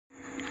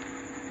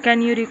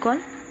Can you recall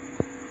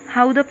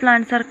how the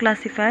plants R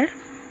classified,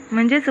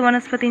 म्हणजेच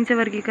वनस्पतींचे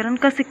वर्गीकरण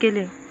कसे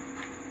केले.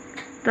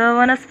 तर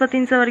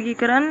वनस्पतींचं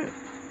वर्गीकरण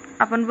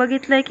आपण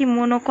बघितलं आहे की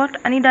मोनोकॉट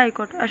आणि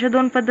डायकॉट अशा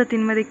दोन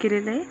पद्धतींमध्ये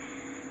केलेलं आहे.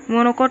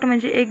 मोनोकॉट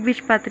म्हणजे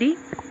एकबीजपात्री,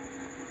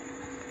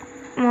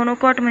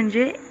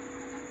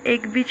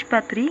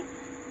 एकबीजपात्री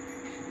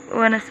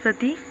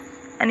वनस्पती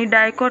आणि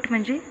डायकॉट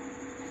म्हणजे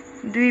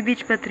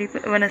द्विबीजपत्री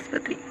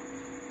वनस्पती.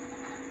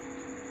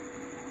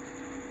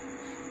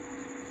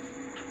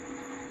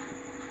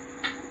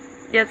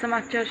 याचं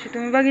मागच्या वर्षी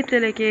तुम्ही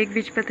बघितलेलं आहे की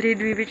एकबीजपत्री,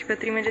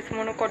 द्विबीजपत्री म्हणजेच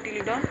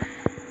मोनोकॉटिलिडॉन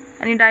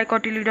आणि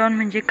डायकॉटिलिडॉन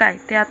म्हणजे काय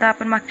ते आता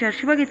आपण मागच्या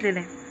वर्षी बघितलेलं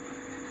आहे.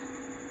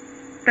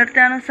 तर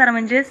त्यानुसार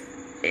म्हणजेच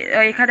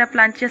एखाद्या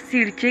प्लांटच्या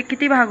सीडचे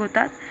किती भाग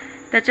होतात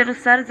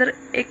त्याच्यानुसार जर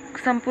एक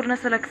संपूर्ण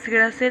सलग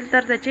सीड असेल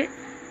तर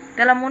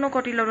त्याला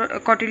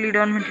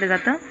मोनोकॉटिलिडॉन म्हटलं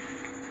जातं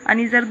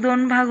आणि जर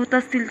दोन भाग होत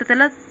असतील तर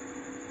त्याला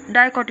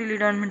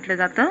डायकॉटिलिडॉन म्हटलं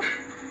जातं.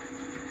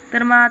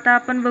 तर मग आता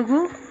आपण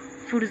बघू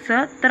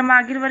पुढचं. तर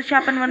मागील वर्षी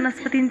आपण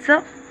वनस्पतींचं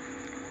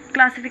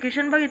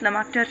क्लासिफिकेशन बघितलं.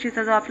 मागच्या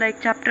वर्षीचा जो आपला एक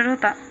चॅप्टर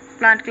होता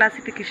प्लांट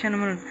क्लासिफिकेशन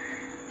म्हणून,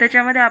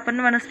 त्याच्यामध्ये आपण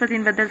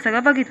वनस्पतींबद्दल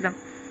सगळं बघितलं.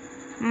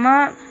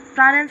 मग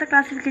प्राण्यांचं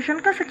क्लासिफिकेशन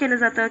कसं केलं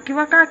जातं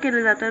किंवा का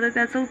केलं जातं तर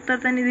त्याचं उत्तर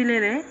त्यांनी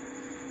दिलेलं आहे.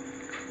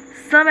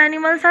 Some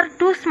animals R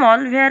to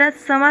small whereas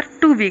some are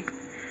too big.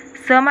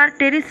 Some are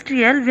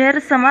terrestrial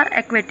where some are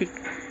aquatic.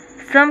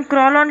 Some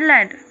crawl on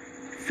land.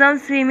 Some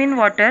swim in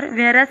water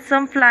whereas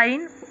some fly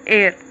in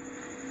air.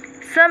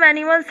 Some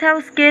animals have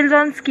scales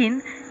on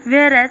skin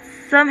whereas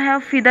some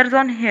have feathers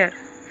or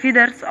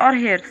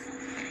hairs.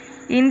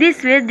 In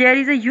this way there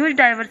is a huge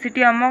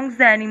diversity amongst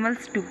the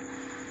animals too.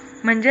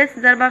 म्हणजेच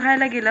जर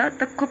बघायला गेलं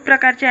तर खूप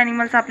प्रकारचे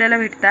animals आपल्याला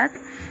भेटतात.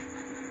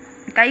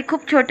 काही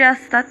खूप छोटे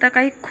असतात तर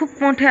काही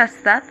खूप मोठे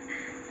असतात.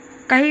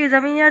 काही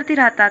जमिनीवरती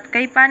राहतात,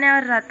 काही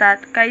पाण्यावर राहतात,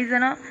 काही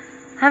जण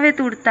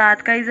हवेत उडतात,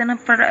 काही जण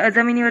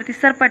जमिनीवरती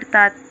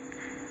सरपटतात.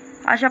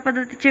 अशा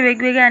पद्धतीचे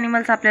वेगवेगळे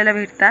ॲनिमल्स आपल्याला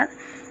भेटतात.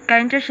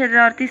 काहींच्या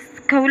शरीरावरती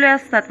खवले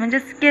असतात म्हणजे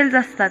स्केल्स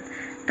असतात,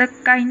 तर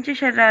काहींच्या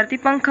शरीरावरती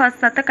पंख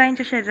असतात, तर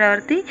काहींच्या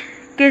शरीरावरती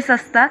केस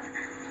असतात.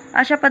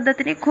 अशा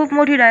पद्धतीने खूप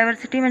मोठी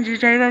डायव्हर्सिटी म्हणजे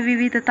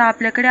जैवविविधता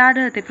आपल्याकडे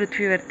आढळते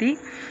पृथ्वीवरती.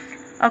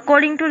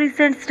 अकॉर्डिंग टू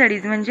रिसेंट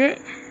स्टडीज म्हणजे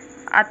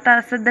आता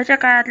सध्याच्या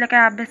काळातल्या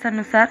काही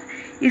अभ्यासानुसार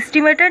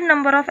estimated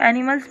number of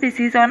animal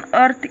species on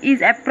earth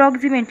is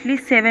approximately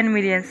 7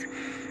 millions.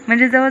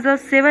 म्हणजे जवळजवळ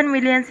 7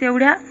 मिलियन्स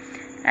एवढ्या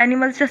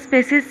ॲनिमल्सच्या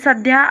स्पेसीज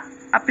सध्या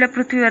आपल्या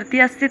पृथ्वीवरती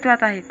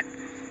अस्तित्वात आहेत.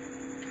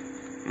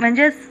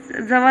 म्हणजेच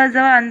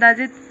जवळजवळ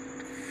अंदाजे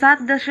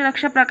 7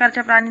 दशलक्ष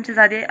प्रकारच्या प्राण्यांच्या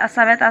जाती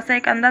असाव्यात असा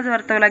एक अंदाज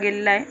वर्तवला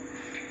गेलेला आहे.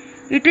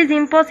 It is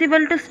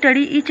impossible to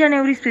study each and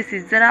every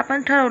species. जर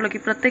आपण ठरवलं की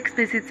प्रत्येक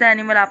स्पेसीजचा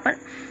ॲनिमल आपण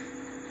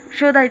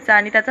शोधायचा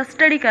आणि त्याचा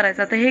स्टडी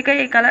करायचा तर हे काही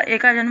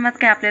एका जन्मात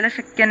काही आपल्याला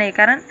शक्य नाही.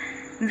 कारण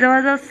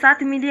जवळजवळ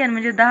 7 मिलियन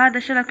म्हणजे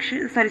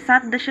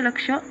 7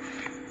 दशलक्ष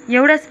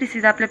एवढ्या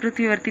स्पीसीज आपल्या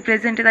पृथ्वीवरती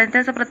प्रेझेंट आहेत आणि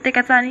त्याचा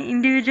प्रत्येकाचा आणि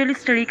इंडिव्हिज्युअली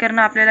स्टडी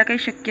करणं आपल्याला काही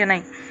शक्य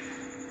नाही.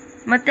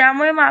 मग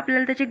त्यामुळे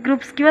आपल्याला त्याचे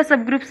ग्रुप्स किंवा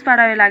सबग्रुप्स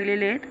पाडावे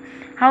लागलेले आहेत.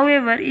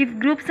 However, if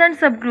groups and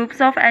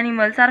subgroups of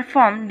animals are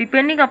formed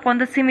depending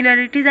upon the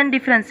similarities and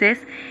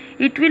differences,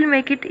 it will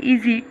make it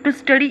easy to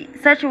study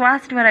such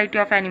vast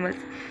variety of animals.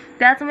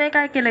 त्याचमुळे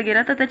काय केलं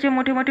गेलं तर त्याचे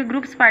मोठे मोठे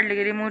ग्रुप्स पाडले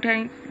गेले, मोठे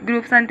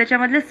ग्रुप्स आणि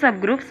त्याच्यामधले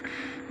सबग्रुप्स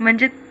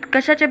म्हणजे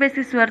कशाच्या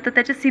बेसिसवर तर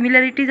त्याच्या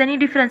सिमिलॅरिटीज आणि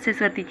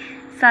डिफरन्सेसवरती.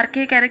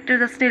 सारखे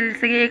कॅरेक्टर्स असलेले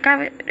सगळे एका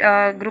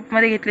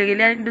ग्रुपमध्ये घेतले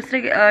गेले आणि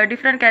दुसरे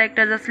डिफरंट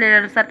कॅरेक्टर्स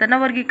असलेल्यानुसार त्यांना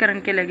वर्गीकरण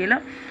केलं गेलं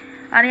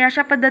आणि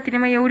अशा पद्धतीने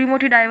मग एवढी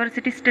मोठी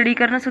डायव्हर्सिटी स्टडी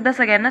करणं सुद्धा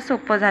सगळ्यांना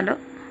सोपं झालं.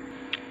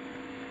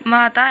 मग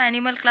आता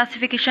ॲनिमल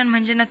क्लासिफिकेशन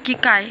म्हणजे नक्की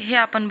काय हे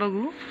आपण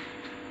बघू.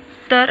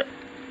 तर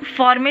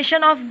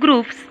formation of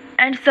groups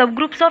and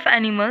सबग्रुप्स of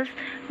animals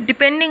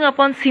depending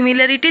upon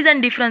similarities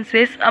and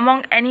differences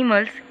among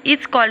animals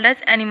is called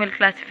as animal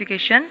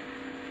classification.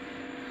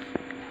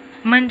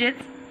 म्हणजेच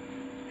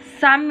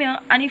साम्य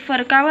आणि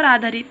फरकावर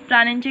आधारित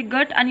प्राण्यांचे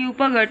गट आणि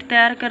उपगट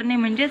तयार करणे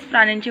म्हणजेच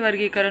प्राण्यांचे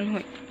वर्गीकरण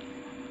होय.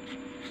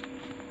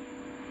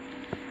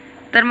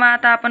 तर मग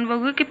आता आपण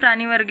बघू की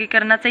प्राणी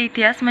वर्गीकरणाचा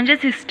इतिहास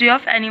म्हणजेच हिस्ट्री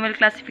ऑफ ॲनिमल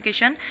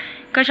क्लासिफिकेशन.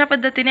 कशा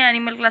पद्धतीने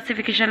ॲनिमल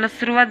क्लासिफिकेशनला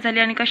सुरुवात झाली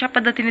आणि कशा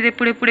पद्धतीने ते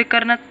पुढे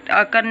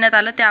करण्यात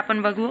आलं ते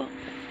आपण बघू.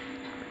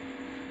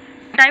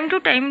 Time to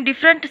time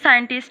different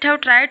scientist have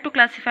triad to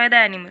classify the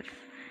animals.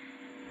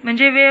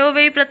 म्हणजे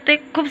वेळोवेळी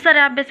खूप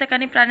साऱ्या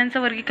अभ्यासकांनी प्राण्यांचं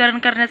वर्गीकरण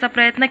करण्याचा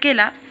प्रयत्न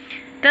केला.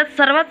 त्यात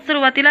सर्वात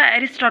सुरुवातीला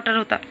ॲरिस्टॉटल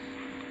होता,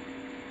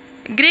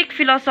 Greek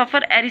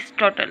philosopher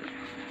Aristotle.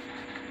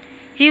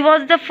 He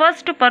was the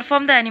first to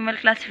perform the animal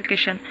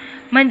classification.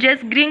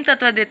 म्हणजेच ग्रीक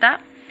तत्त्ववेत्ता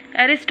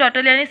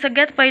ॲरिस्टॉटल यांनी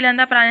सगळ्यात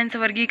पहिल्यांदा प्राण्यांचं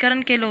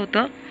वर्गीकरण केलं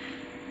होतं.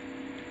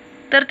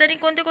 तर त्यांनी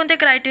कोणते कोणते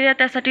क्रायटेरिया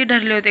त्यासाठी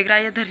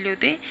ग्राह्य धरले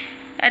होते.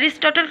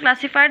 Aristotle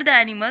classified the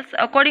animals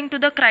according to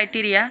the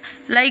criteria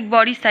like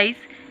body size.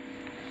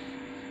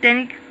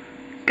 त्यांनी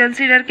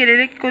कन्सिडर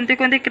केलेले कोणते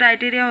कोणते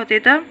क्रायटेरिया होते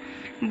तर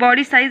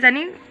बॉडी साईज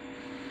आणि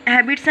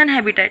हॅबिट्स अँड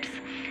हॅबिटॅट्स.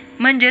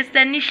 म्हणजेच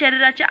त्यांनी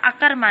शरीराचे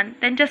आकारमान,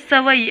 त्यांच्या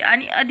सवयी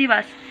आणि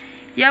अधिवास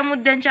या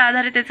मुद्द्यांच्या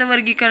आधारे त्याचं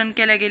वर्गीकरण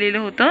केलं गेलेलं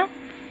होतं.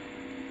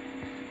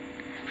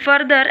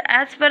 Further,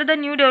 as per the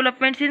new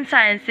developments in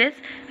sciences,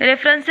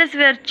 references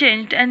were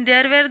changed and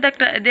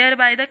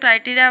thereby the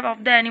criteria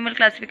of the animal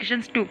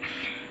classifications too.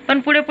 पण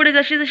पुढे पुढे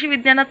जशी जशी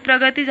विज्ञानात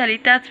प्रगती झाली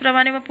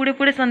त्याचप्रमाणे मग पुढे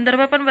पुढे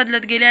संदर्भ पण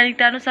बदलत गेले आणि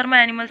त्यानुसार मग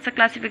ॲनिमल्सचं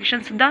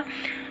क्लासिफिकेशनसुद्धा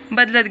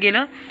बदलत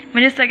गेलं.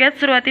 म्हणजे सगळ्यात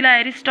सुरुवातीला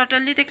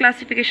ॲरिस्टॉटलनी ते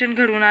क्लासिफिकेशन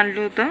घडवून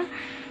आणलं होतं.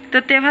 तर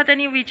तेव्हा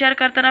त्यांनी विचार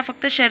करताना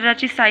फक्त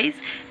शरीराची साईज,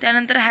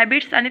 त्यानंतर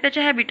हॅबिट्स आणि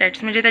त्याचे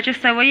हॅबिटॅट्स म्हणजे त्याच्या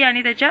सवयी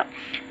आणि त्याच्या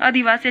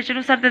अधिवास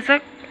याच्यानुसार त्याचं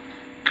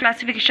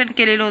क्लासिफिकेशन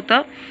केलेलं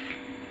होतं.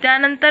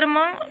 त्यानंतर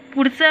मग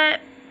पुढचं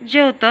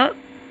जे होतं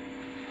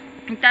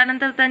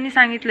त्यानंतर त्यांनी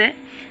सांगितलं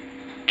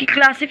की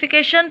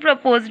classification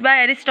proposed by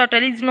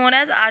Aristotle is non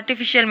as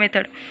artificial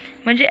method.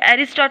 म्हणजे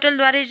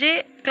ॲरिस्टॉटलद्वारे जे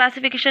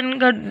क्लासिफिकेशन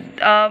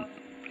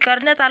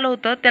करण्यात आलं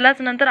होतं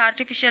त्यालाच नंतर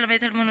आर्टिफिशियल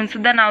मेथड म्हणून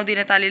सुद्धा नाव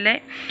देण्यात आलेलं आहे.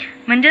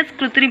 म्हणजेच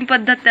कृत्रिम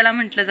पद्धत त्याला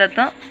म्हटलं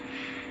जातं.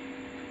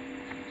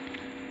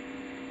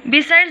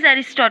 Besides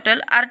Aristotle,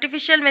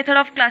 artificial method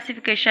of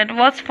classification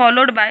was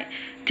followed by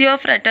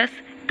Theophrastus,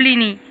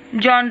 Pliny,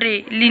 John Ray,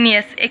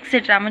 Linnaeus,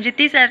 etc. म्हणजे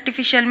तीच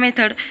आर्टिफिशियल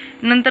मेथड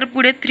नंतर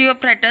पुढे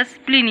थिओफ्रॅटस,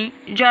 प्लिनी,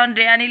 जॉन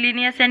रे आणि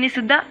लिनियस यांनी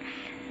सुद्धा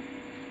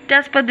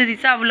त्याच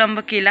पद्धतीचा अवलंब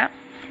केला.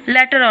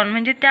 लॅटर ऑन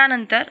म्हणजे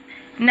त्यानंतर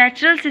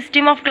natural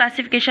system of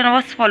classification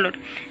was followed.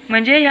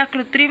 म्हणजे ह्या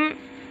कृत्रिम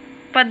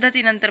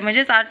पद्धतीनंतर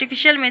म्हणजेच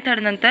artificial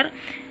मेथडनंतर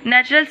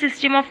natural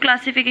system of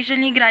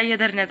classification ही ग्राह्य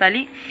धरण्यात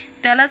आली.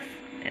 त्यालाच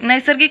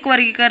नैसर्गिक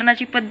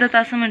वर्गीकरणाची पद्धत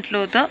असं म्हटलं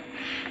होतं.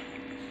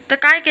 तर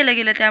काय केलं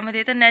गेलं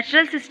त्यामध्ये, तर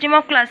natural system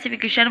of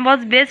classification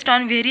was based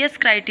on various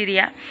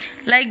criteria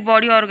like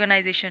body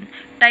organisation,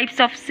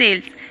 types of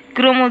cells,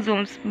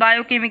 chromosomes,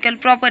 biochemical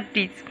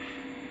properties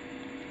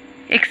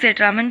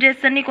etcetera. म्हणजे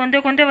त्यांनी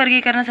कोणत्या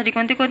वर्गीकरणासाठी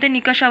कोणते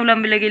निकष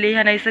अवलंबले गेले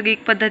ह्या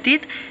नैसर्गिक पद्धतीत,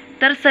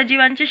 तर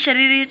सजीवांचे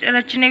शरीर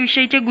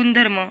रचनेविषयीचे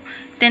गुणधर्म,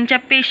 त्यांच्या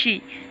पेशी,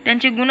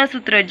 त्यांचे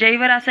गुणसूत्र,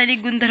 जैव रासायनिक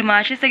गुणधर्म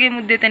असे सगळे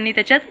मुद्दे त्यांनी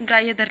त्याच्यात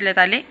ग्राह्य धरण्यात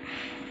आले.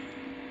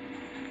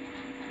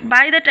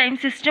 By the time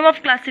system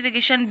of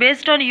classification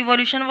based on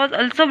evolution was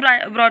also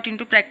brought in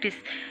to practice.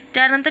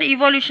 त्यानंतर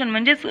इव्हॉल्युशन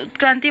म्हणजेच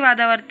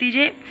उत्क्रांतीवादावरती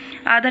जे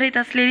आधारित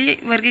असलेली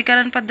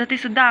वर्गीकरण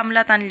पद्धतीसुद्धा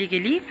अंमलात आणली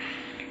गेली.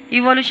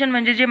 इव्हॉल्युशन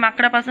म्हणजे जे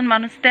माकडापासून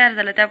माणूस तयार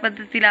झाला त्या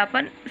पद्धतीला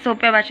आपण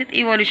सोप्या भाषेत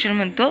इव्हॉल्युशन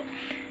म्हणतो.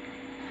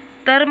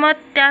 तर मग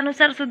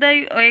त्यानुसार सुद्धा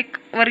एक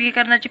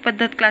वर्गीकरणाची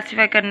पद्धत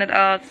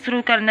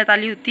सुरू करण्यात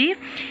आली होती.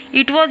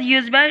 It was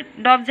use by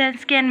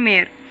डॉब्झॅन्स्की and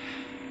mayor.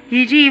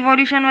 He G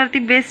इव्हॉल्युशनवरती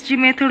based G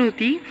method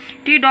होती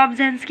ती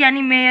डॉब्झॅन्स्की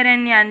आणि मेयर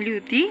यांनी आणली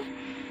होती.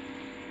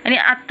 आणि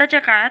आत्ताच्या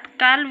काळात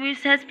Carl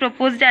वुस has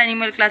proposed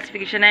animal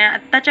classification आहे.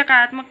 आत्ताच्या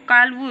काळात मग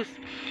कार्ल वुस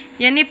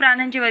यांनी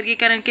प्राण्यांचे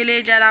वर्गीकरण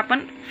केले, ज्याला आपण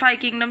 5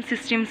 किंगडम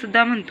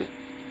सिस्टीमसुद्धा म्हणतो.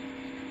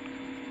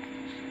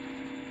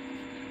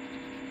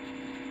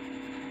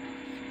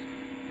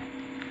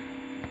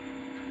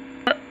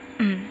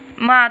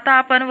 मग आता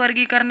आपण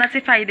वर्गीकरणाचे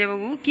फायदे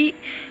बघू key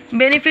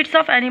benefits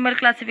of animal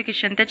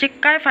classification, त्याचे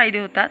काय फायदे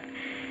होतात.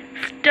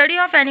 Study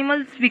of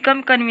animals become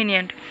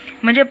convenient.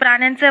 म्हणजे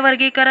प्राण्यांचं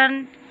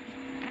वर्गीकरण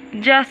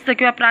जे असतं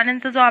किंवा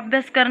प्राण्यांचा जो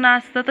अभ्यास करणं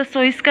असतं तर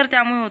सोयीस्कर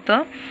त्यामुळे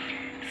होतं.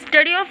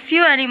 Study of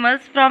few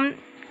animals from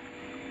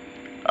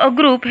a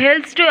group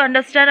helps to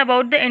understand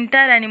about the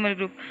entire animal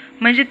group.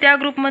 म्हणजे त्या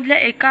ग्रुपमधल्या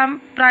एका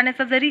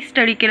प्राण्याचा जरी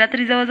स्टडी केला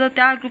तरी जवळजवळ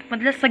त्या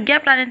ग्रुपमधल्या सगळ्या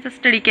प्राण्यांचा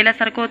स्टडी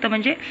केल्यासारखं होतं.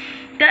 म्हणजे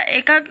त्या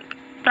एका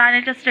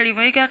प्राण्याच्या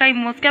स्टडीमुळे किंवा काही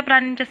मोजक्या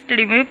प्राण्यांच्या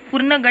स्टडीमुळे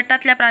पूर्ण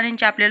गटातल्या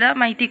प्राण्यांची आपल्याला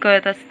माहिती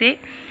कळत असते.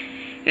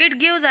 It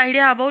gives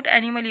idea about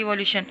animal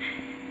evolution.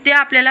 ते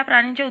आपल्याला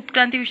प्राण्यांच्या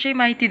उत्क्रांतीविषयी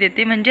माहिती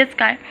देते. म्हणजेच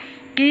काय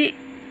की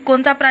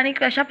कोणता प्राणी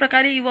कशा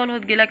प्रकारे इव्हॉल्व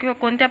होत गेला किंवा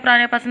कोणत्या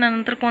प्राण्यापासून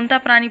नंतर कोणता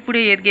प्राणी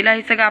पुढे येत गेला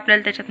हे सगळं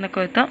आपल्याला त्याच्यातनं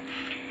कळतं.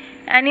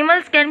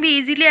 Animals can be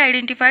easily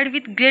identified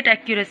with great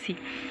accuracy.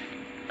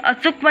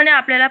 अचूकपणे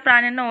आपल्याला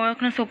प्राण्यांना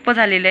ओळखणं सोपं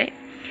झालेलं आहे.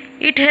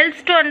 It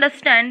helps to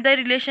understand the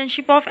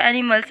relationship of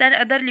animals and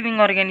other living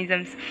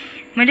organisms.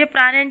 म्हणजे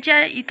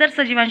प्राण्यांच्या इतर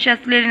सजीवांशी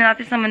असलेले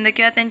नातेसंबंध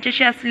किंवा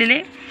त्यांच्याशी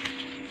असलेले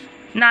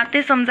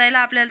नाते समजायला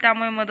आपल्याला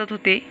त्यामुळे मदत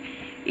होते.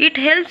 It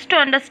helps to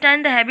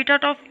understand the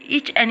habitat of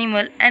each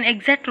animal and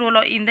exact role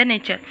in the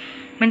nature.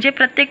 म्हणजे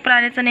प्रत्येक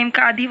प्राण्याचा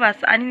नेमका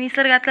अधिवास आणि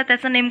निसर्गातलं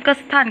त्याचं नेमकं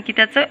स्थान की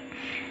त्याचं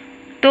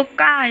तो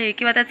का आहे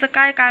किंवा त्याचं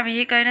काय काम आहे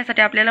हे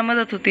कळण्यासाठी आपल्याला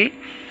मदत होते.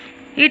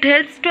 It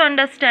helps to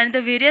understand the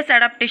various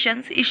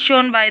adaptations is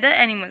shown by the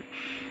animal.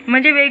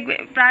 म्हणजे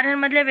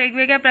प्राण्यांमधल्या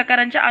वेगवेगळ्या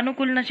प्रकारांच्या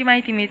अनुकूलनाची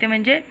माहिती मिळते.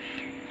 म्हणजे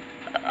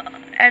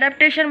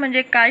ॲडॅप्टेशन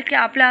म्हणजे काय की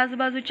आपल्या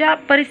आजूबाजूच्या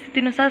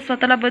परिस्थितीनुसार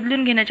स्वतःला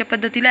बदलून घेण्याच्या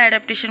पद्धतीला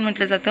ॲडॅप्टेशन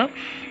म्हटलं जातं.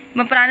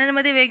 मग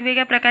प्राण्यांमध्ये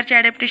वेगवेगळ्या प्रकारचे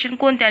ॲडॅप्टेशन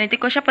कोणते आणि ते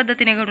कशा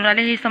पद्धतीने घडून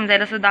आले हे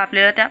समजायला सुद्धा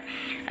आपल्याला त्या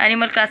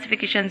ॲनिमल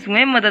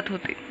क्लासिफिकेशन्समुळे मदत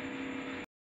होते.